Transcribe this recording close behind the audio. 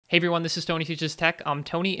Hey everyone, this is Tony Teaches Tech. I'm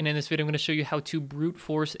Tony, and in this video I'm going to show you how to brute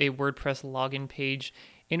force a WordPress login page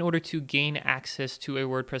in order to gain access to a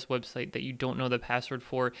WordPress website that you don't know the password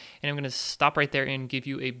for. And I'm going to stop right there and give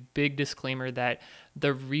you a big disclaimer that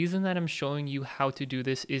the reason that I'm showing you how to do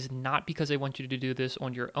this is not because I want you to do this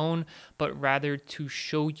on your own, but rather to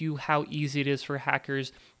show you how easy it is for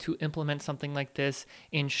hackers to implement something like this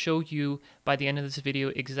and show you by the end of this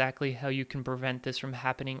video exactly how you can prevent this from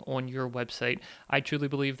happening on your website. I truly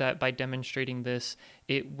believe that by demonstrating this,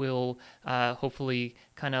 it will hopefully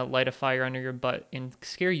kind of light a fire under your butt and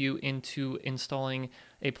scare you into installing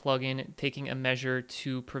a plugin, taking a measure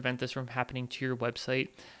to prevent this from happening to your website,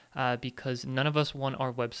 because none of us want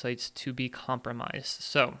our websites to be compromised.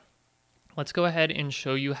 So let's go ahead and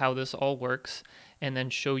show you how this all works and then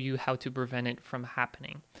show you how to prevent it from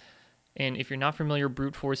happening. And if you're not familiar,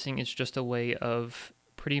 brute forcing is just a way of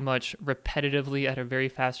pretty much repetitively at a very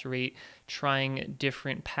fast rate trying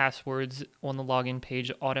different passwords on the login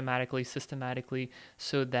page automatically, systematically,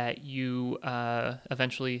 so that you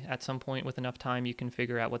eventually at some point with enough time you can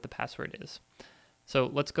figure out what the password is.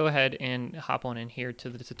 So let's go ahead and hop on in here to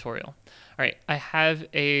the tutorial. All right, I have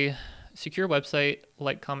a secure website,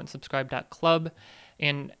 like, comment, subscribe.club,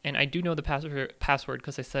 and I do know the password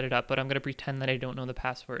because I set it up, but I'm going to pretend that I don't know the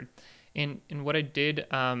password. And what I did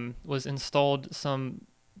was installed some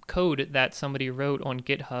code that somebody wrote on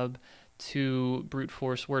GitHub to brute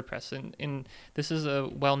force WordPress. And this is a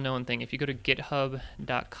well-known thing. If you go to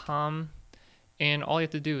github.com, and all you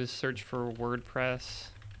have to do is search for WordPress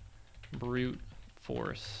brute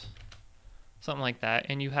force, something like that,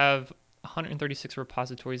 and you have 136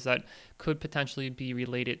 repositories that could potentially be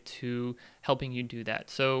related to helping you do that.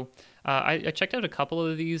 So I checked out a couple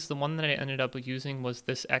of these. The one that I ended up using was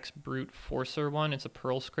this brute forcer one. It's a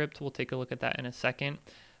Perl script. We'll take a look at that in a second.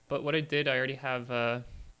 But what I did, I already have a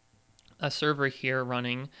server here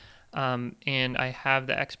running, and I have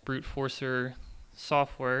the brute forcer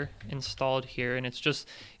software installed here. And it's just,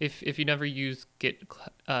 if you never used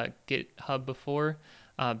GitHub before,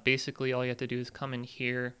 basically all you have to do is come in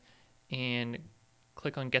here and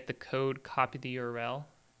click on get the code, copy the URL,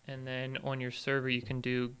 and then on your server you can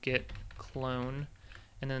do git clone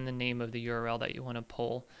and then the name of the URL that you want to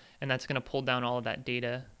pull, and that's going to pull down all of that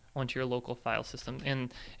data onto your local file system,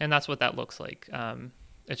 and that's what that looks like.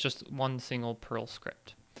 It's just one single Perl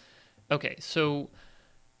script. Okay, so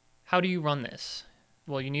how do you run this?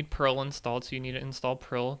 Well, you need Perl installed, so you need to install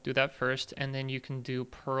Perl. Do that first, and then you can do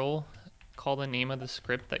Perl, call the name of the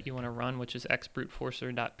script that you want to run, which is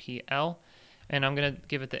xbruteforcer.pl, and I'm going to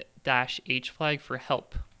give it the -h flag for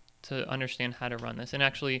help to understand how to run this. And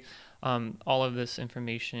actually, all of this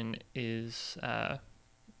information is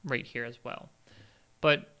right here as well.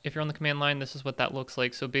 But if you're on the command line, this is what that looks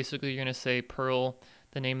like. So basically, you're going to say Perl,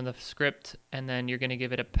 the name of the script, and then you're going to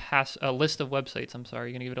give it a list of websites. You're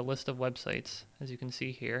going to give it a list of websites, as you can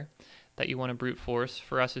see here, that you want to brute force.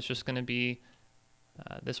 For us, it's just going to be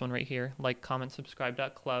this one right here, like, comment,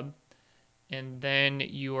 subscribe.club, and then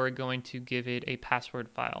you are going to give it a password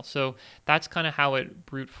file. So that's kind of how it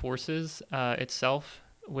brute forces itself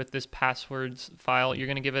with this passwords file. You're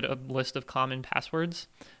going to give it a list of common passwords,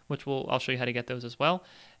 which I'll show you how to get those as well.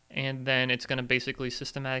 And then it's going to basically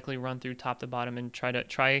systematically run through top to bottom and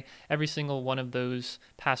try every single one of those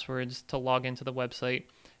passwords to log into the website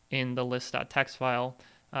in the list.txt file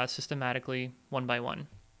systematically, one by one.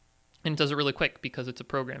 And it does it really quick because it's a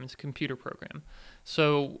program. It's a computer program.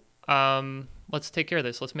 So let's take care of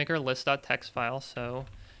this. Let's make our list.txt file. So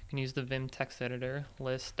you can use the Vim text editor,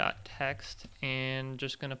 list.txt, and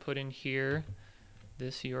just going to put in here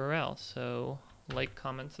this URL. So like,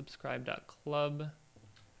 comment, subscribe.club.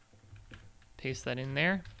 Paste that in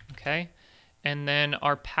there. Okay. And then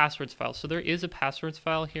our passwords file. So there is a passwords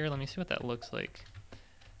file here. Let me see what that looks like.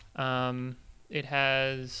 It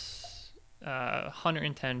has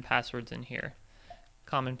 110 passwords in here,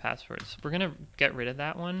 common passwords. We're going to get rid of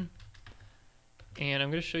that one, and I'm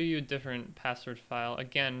going to show you a different password file.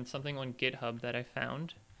 Again, something on GitHub that I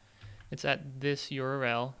found. It's at this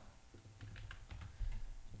URL,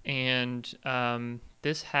 and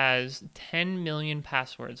this has 10 million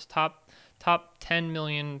passwords, top 10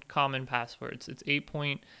 million common passwords. It's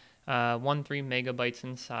 8.13 megabytes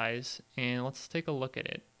in size, and let's take a look at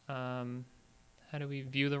it. How do we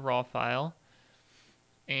view the raw file?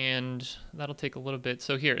 And that'll take a little bit.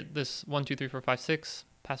 So here, this 1, 2, 3, 4, 5, 6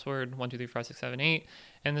 password 1, 2, 3, 4, 5, 6, 7, 8,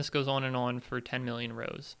 and this goes on and on for 10 million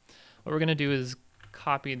rows. What we're going to do is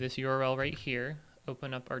copy this URL right here,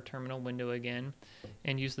 open up our terminal window again,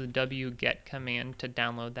 and use the wget command to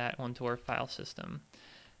download that onto our file system.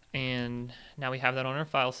 And now we have that on our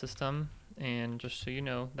file system. And just so you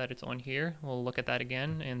know that it's on here, we'll look at that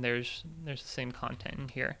again, and there's the same content in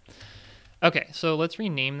here. Okay, so let's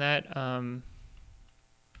rename that. I'll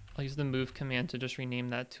use the move command to just rename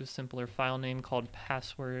that to a simpler file name called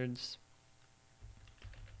passwords.txt.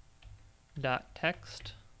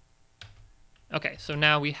 Okay, so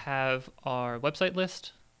now we have our website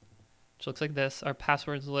list, which looks like this, our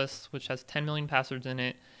passwords list, which has 10 million passwords in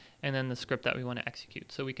it, and then the script that we want to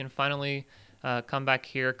execute. So we can finally come back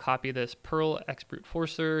here, copy this Perl x brute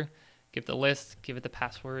forcer, give the list, give it the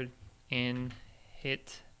password, and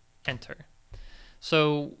hit enter.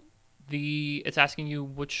 So it's asking you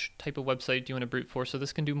which type of website do you want to brute force. So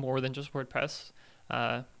this can do more than just WordPress.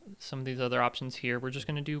 Some of these other options here, we're just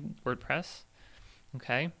going to do WordPress.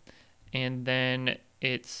 Okay. And then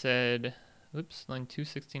it said, oops, line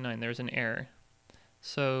 269, there's an error.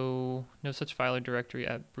 So no such file or directory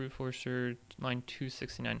at brute forcer line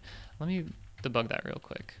 269. Let me debug that real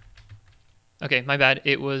quick. Okay, my bad.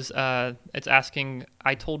 It was it's asking,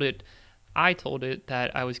 I told it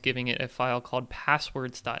that I was giving it a file called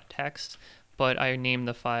passwords.txt, but I named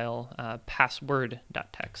the file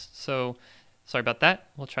password.txt. So sorry about that.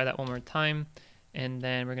 We'll try that one more time. And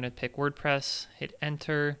then we're going to pick WordPress, hit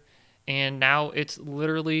enter. And now it's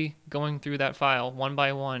literally going through that file one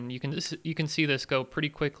by one. You can see this go pretty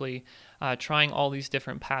quickly, trying all these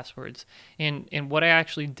different passwords. And what I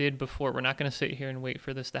actually did before, we're not going to sit here and wait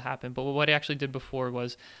for this to happen, but what I actually did before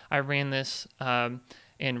was I ran this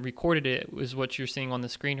and recorded it, was what you're seeing on the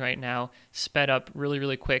screen right now, sped up really,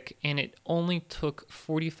 really quick. And it only took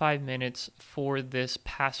 45 minutes for this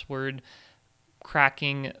password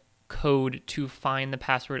cracking code to find the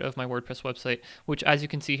password of my WordPress website, which, as you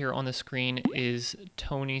can see here on the screen, is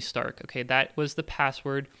Tony Stark. Okay, that was the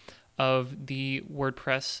password of the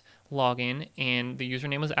WordPress login, and the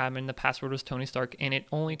username was admin, the password was Tony Stark, and it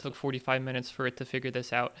only took 45 minutes for it to figure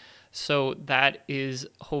this out. So that is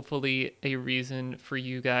hopefully a reason for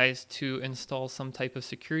you guys to install some type of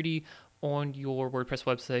security on your WordPress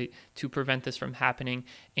website to prevent this from happening.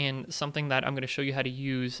 And something that I'm going to show you how to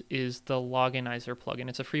use is the Loginizer plugin.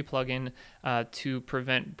 It's a free plugin to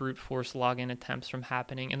prevent brute force login attempts from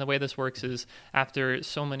happening. And the way this works is after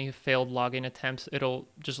so many failed login attempts, it'll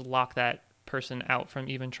just lock that person out from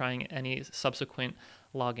even trying any subsequent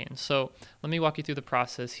login. So let me walk you through the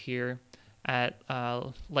process here. At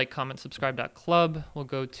like, comment, subscribe.club, we'll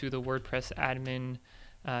go to the WordPress admin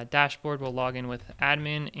dashboard. We'll log in with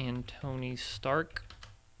admin and Tony Stark,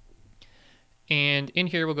 and in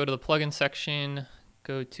here we'll go to the plugin section,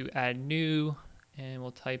 go to add new, and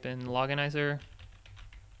we'll type in Loginizer,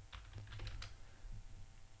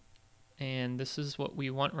 and this is what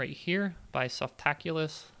we want right here by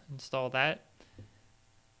Softaculous. Install that,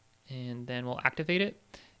 and then we'll activate it.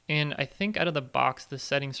 And I think out of the box the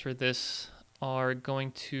settings for this are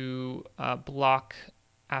going to block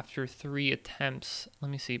after 3 attempts.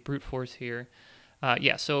 Let me see, brute force here.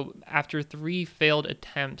 Yeah, so after 3 failed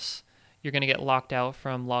attempts, you're going to get locked out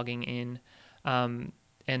from logging in. And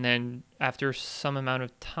then after some amount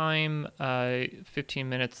of time, 15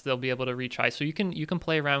 minutes, they'll be able to retry. So you can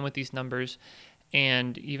play around with these numbers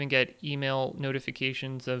and even get email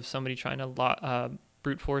notifications of somebody trying to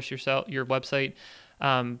brute force your website.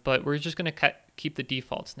 But we're just going to keep the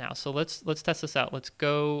defaults now. So let's test this out. Let's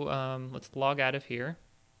go, let's log out of here.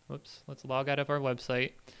 Whoops, let's log out of our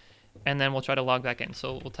website, and then we'll try to log back in.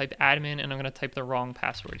 So we'll type admin, and I'm going to type the wrong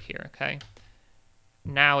password here, okay?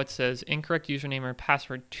 Now it says incorrect username or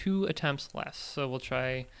password, 2 attempts less. So we'll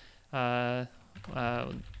try admin,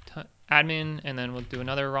 and then we'll do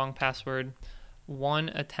another wrong password, 1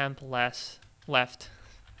 attempt left,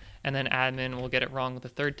 and then admin, we'll get it wrong the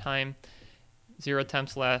 3rd time, 0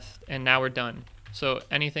 attempts left, and now we're done. So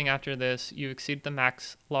anything after this, you exceed the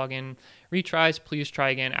max login retries, please try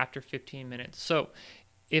again after 15 minutes. So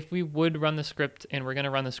if we would run the script, and we're going to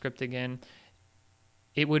run the script again,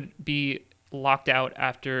 it would be locked out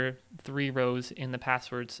after 3 rows in the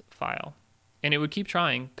passwords file. And it would keep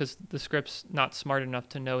trying because the script's not smart enough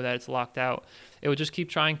to know that it's locked out. It would just keep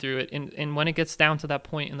trying through it. And when it gets down to that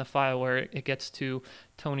point in the file where it gets to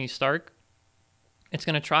Tony Stark, it's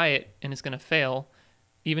going to try it and it's going to fail,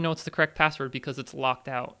 even though it's the correct password, because it's locked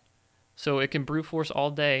out. So it can brute force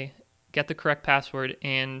all day, get the correct password,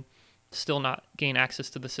 and still not gain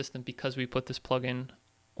access to the system because we put this plugin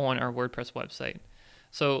on our WordPress website.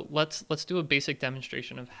 So let's do a basic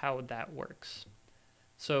demonstration of how that works.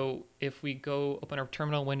 So if we go open our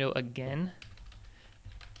terminal window again,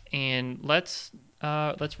 and let's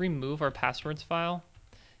remove our passwords file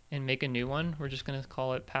and make a new one. We're just going to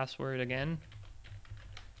call it password again.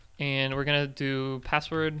 And we're going to do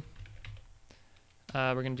password.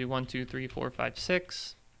 We're going to do 1, 2, 3, 4, 5,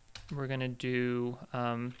 6. we're going to do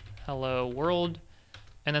hello world.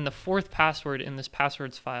 And then the fourth password in this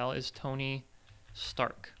passwords file is Tony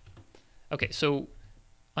Stark. Okay, so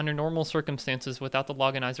under normal circumstances, without the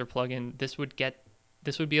Loginizer plugin, this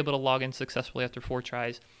would be able to log in successfully after 4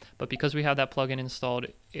 tries. But because we have that plugin installed,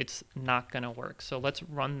 it's not going to work. So let's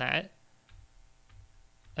run that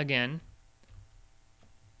again.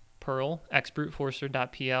 Perl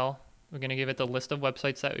xbruteforcer.pl. We're going to give it the list of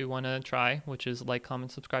websites that we want to try, which is like,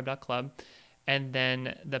 comment, subscribe.club, and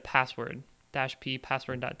then the password -p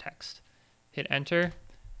password.text. Hit enter.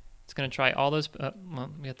 It's going to try all those.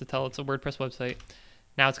 Well, we have to tell it's a WordPress website.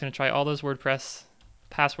 Now it's going to try all those WordPress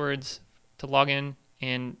passwords to log in,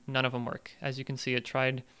 and none of them work. As you can see, it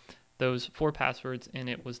tried those 4 passwords and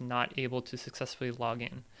it was not able to successfully log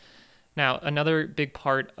in. Now, another big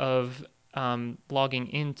part of logging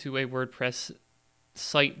into a WordPress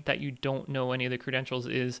site that you don't know any of the credentials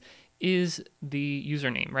is the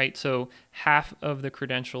username, right? So half of the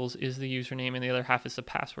credentials is the username and the other half is the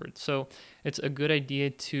password. So it's a good idea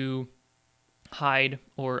to hide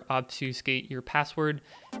or obfuscate your password,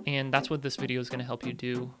 and that's what this video is going to help you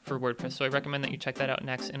do for WordPress. So I recommend that you check that out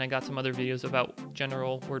next, and I got some other videos about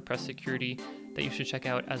general WordPress security that you should check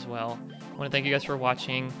out as well. I want to thank you guys for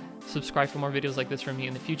watching. Subscribe for more videos like this from me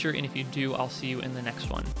in the future, and if you do, I'll see you in the next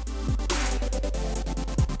one.